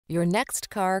Your next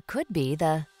car could be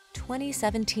the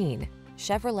 2017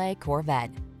 Chevrolet Corvette.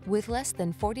 With less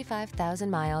than 45,000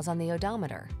 miles on the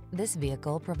odometer, this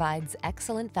vehicle provides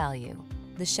excellent value.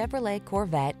 The Chevrolet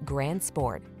Corvette Grand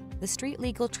Sport, the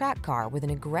street-legal track car with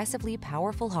an aggressively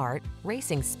powerful heart,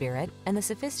 racing spirit, and the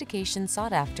sophistication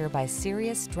sought after by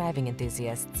serious driving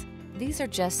enthusiasts. These are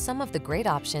just some of the great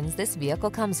options this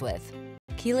vehicle comes with: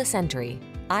 keyless entry,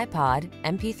 iPod,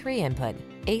 MP3 input,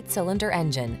 8-cylinder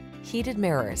engine, heated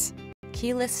mirrors,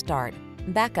 keyless start,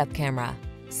 backup camera,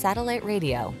 satellite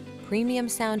radio, premium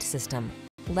sound system,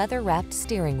 leather-wrapped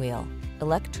steering wheel,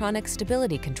 electronic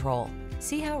stability control.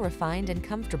 See how refined and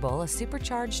comfortable a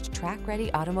supercharged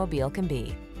track-ready automobile can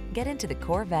be. Get into the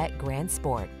Corvette Grand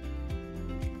Sport.